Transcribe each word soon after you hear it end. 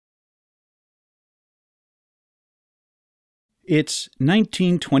It's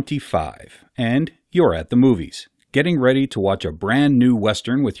 1925, and you're at the movies, getting ready to watch a brand new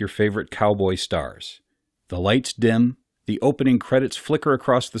Western with your favorite cowboy stars. The lights dim, the opening credits flicker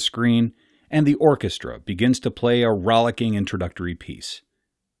across the screen, and the orchestra begins to play a rollicking introductory piece.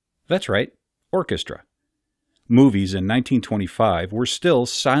 That's right, orchestra. Movies in 1925 were still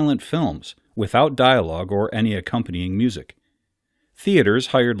silent films, without dialogue or any accompanying music. Theaters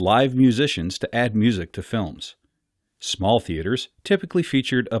hired live musicians to add music to films. Small theaters typically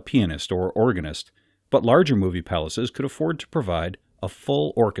featured a pianist or organist, but larger movie palaces could afford to provide a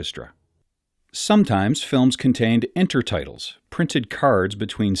full orchestra. Sometimes films contained intertitles, printed cards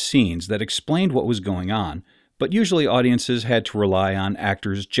between scenes that explained what was going on, but usually audiences had to rely on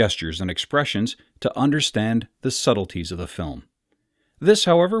actors' gestures and expressions to understand the subtleties of the film. This,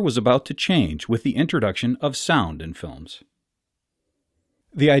 however, was about to change with the introduction of sound in films.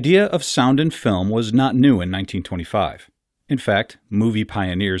 The idea of sound in film was not new in 1925. In fact, movie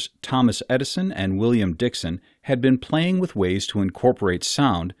pioneers Thomas Edison and William Dixon had been playing with ways to incorporate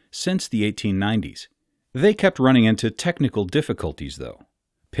sound since the 1890s. They kept running into technical difficulties, though.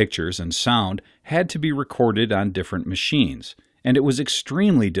 Pictures and sound had to be recorded on different machines, and it was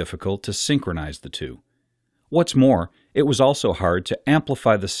extremely difficult to synchronize the two. What's more, it was also hard to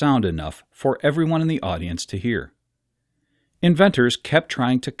amplify the sound enough for everyone in the audience to hear. Inventors kept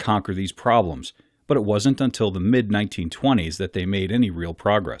trying to conquer these problems, but it wasn't until the mid-1920s that they made any real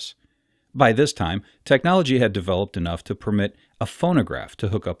progress. By this time, technology had developed enough to permit a phonograph to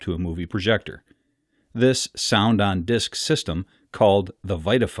hook up to a movie projector. This sound-on-disc system, called the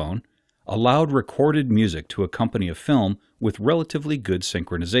Vitaphone, allowed recorded music to accompany a film with relatively good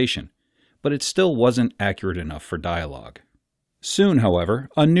synchronization, but it still wasn't accurate enough for dialogue. Soon, however,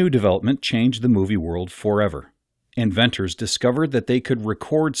 a new development changed the movie world forever. Inventors discovered that they could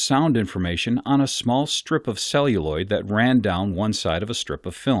record sound information on a small strip of celluloid that ran down one side of a strip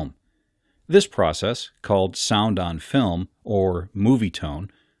of film. This process, called sound on film, or movie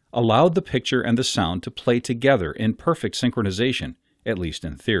tone, allowed the picture and the sound to play together in perfect synchronization, at least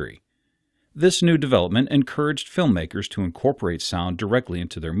in theory. This new development encouraged filmmakers to incorporate sound directly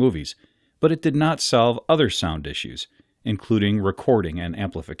into their movies, but it did not solve other sound issues, including recording and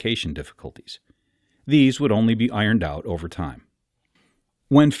amplification difficulties. These would only be ironed out over time.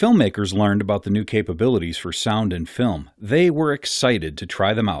 When filmmakers learned about the new capabilities for sound in film, they were excited to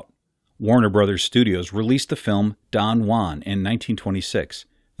try them out. Warner Brothers Studios released the film Don Juan in 1926,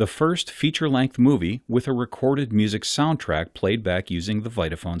 the first feature-length movie with a recorded music soundtrack played back using the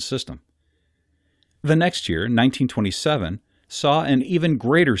Vitaphone system. The next year, 1927, saw an even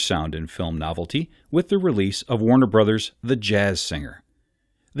greater sound in film novelty with the release of Warner Brothers' The Jazz Singer.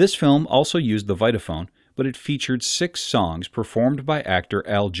 This film also used the Vitaphone, but it featured 6 songs performed by actor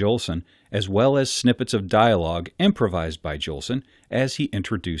Al Jolson, as well as snippets of dialogue improvised by Jolson as he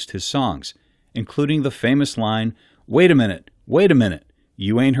introduced his songs, including the famous line, wait a minute,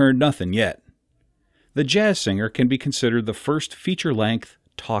 you ain't heard nothing yet." The Jazz Singer can be considered the first feature-length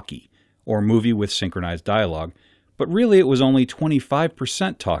talkie, or movie with synchronized dialogue, but really it was only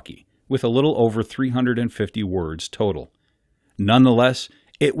 25% talkie, with a little over 350 words total. Nonetheless,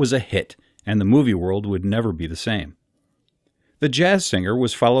 it was a hit, and the movie world would never be the same. The Jazz Singer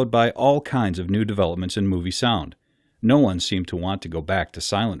was followed by all kinds of new developments in movie sound. No one seemed to want to go back to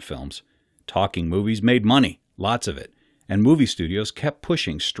silent films. Talking movies made money, lots of it, and movie studios kept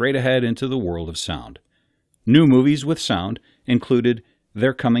pushing straight ahead into the world of sound. New movies with sound included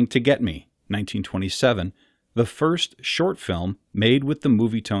They're Coming to Get Me, 1927, the first short film made with the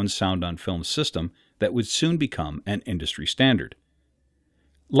Movietone sound-on-film system that would soon become an industry standard.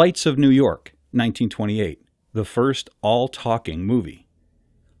 Lights of New York, 1928, the first all-talking movie.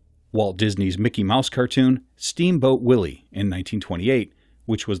 Walt Disney's Mickey Mouse cartoon, Steamboat Willie, in 1928,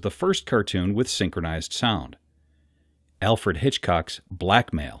 which was the first cartoon with synchronized sound. Alfred Hitchcock's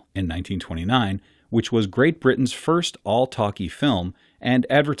Blackmail, in 1929, which was Great Britain's first all-talkie film and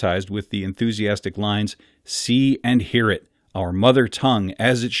advertised with the enthusiastic lines, "See and hear it, our mother tongue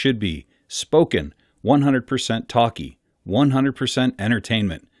as it should be, spoken, 100% talkie, 100%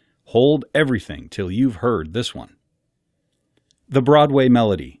 entertainment. Hold everything till you've heard this one." The Broadway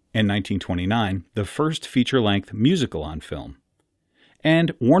Melody, in 1929, the first feature-length musical on film.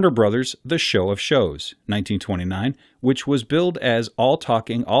 And Warner Brothers' The Show of Shows, 1929, which was billed as all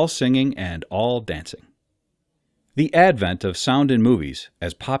talking, all singing, and all dancing. The advent of sound in movies,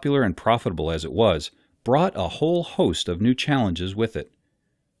 as popular and profitable as it was, brought a whole host of new challenges with it.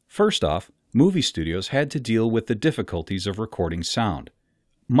 First off, movie studios had to deal with the difficulties of recording sound.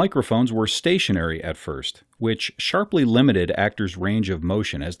 Microphones were stationary at first, which sharply limited actors' range of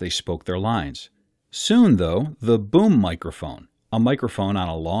motion as they spoke their lines. Soon, though, the boom microphone, a microphone on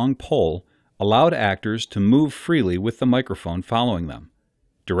a long pole, allowed actors to move freely with the microphone following them.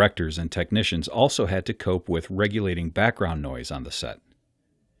 Directors and technicians also had to cope with regulating background noise on the set.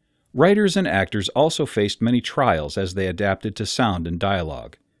 Writers and actors also faced many trials as they adapted to sound and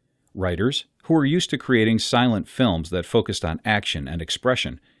dialogue. Writers, who were used to creating silent films that focused on action and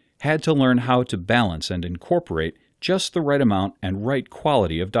expression, had to learn how to balance and incorporate just the right amount and right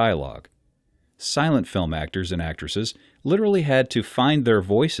quality of dialogue. Silent film actors and actresses literally had to find their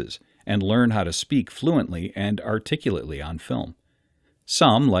voices and learn how to speak fluently and articulately on film.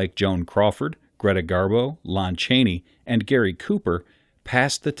 Some, like Joan Crawford, Greta Garbo, Lon Chaney, and Gary Cooper,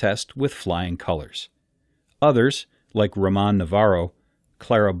 passed the test with flying colors. Others, like Ramon Navarro,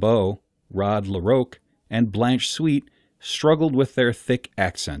 Clara Bow, Rod LaRoque, and Blanche Sweet, struggled with their thick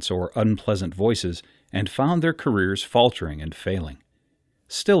accents or unpleasant voices and found their careers faltering and failing.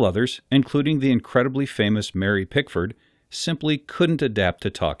 Still others, including the incredibly famous Mary Pickford, simply couldn't adapt to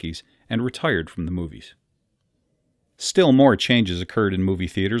talkies and retired from the movies. Still more changes occurred in movie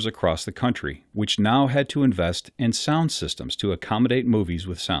theaters across the country, which now had to invest in sound systems to accommodate movies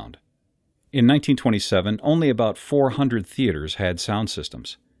with sound. In 1927, only about 400 theaters had sound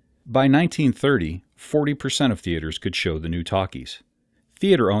systems. By 1930, 40% of theaters could show the new talkies.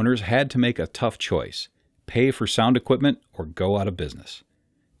 Theater owners had to make a tough choice: pay for sound equipment or go out of business.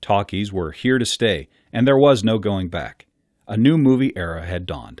 Talkies were here to stay, and there was no going back. A new movie era had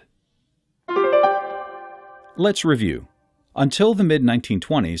dawned. Let's review. Until the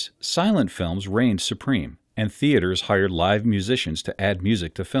mid-1920s, silent films reigned supreme, and theaters hired live musicians to add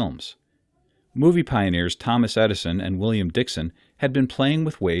music to films. Movie pioneers Thomas Edison and William Dixon had been playing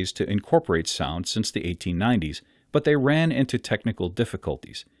with ways to incorporate sound since the 1890s, but they ran into technical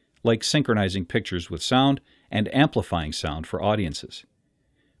difficulties, like synchronizing pictures with sound and amplifying sound for audiences.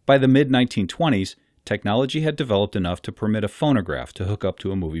 By the mid-1920s, technology had developed enough to permit a phonograph to hook up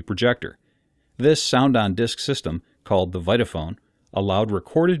to a movie projector. This sound-on-disc system, called the Vitaphone, allowed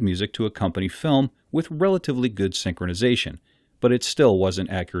recorded music to accompany film with relatively good synchronization, but it still wasn't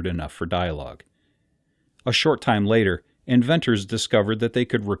accurate enough for dialogue. A short time later, inventors discovered that they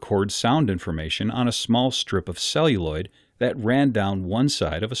could record sound information on a small strip of celluloid that ran down one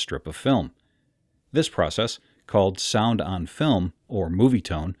side of a strip of film. This process, called sound on film, or movie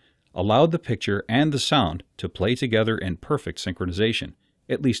tone, allowed the picture and the sound to play together in perfect synchronization,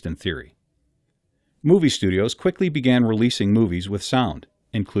 at least in theory. Movie studios quickly began releasing movies with sound,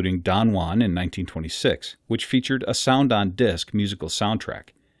 including Don Juan in 1926, which featured a sound-on-disc musical soundtrack,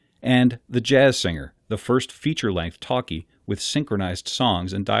 and The Jazz Singer, the first feature-length talkie with synchronized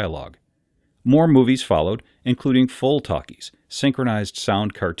songs and dialogue. More movies followed, including full talkies, synchronized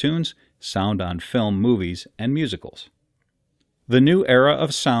sound cartoons, sound-on-film movies, and musicals. The new era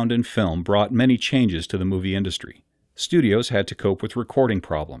of sound and film brought many changes to the movie industry. Studios had to cope with recording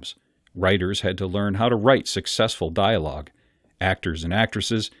problems. Writers had to learn how to write successful dialogue. Actors and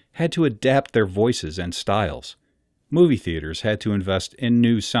actresses had to adapt their voices and styles. Movie theaters had to invest in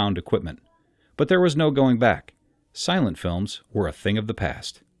new sound equipment. But there was no going back. Silent films were a thing of the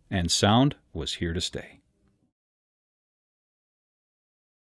past, and sound was here to stay.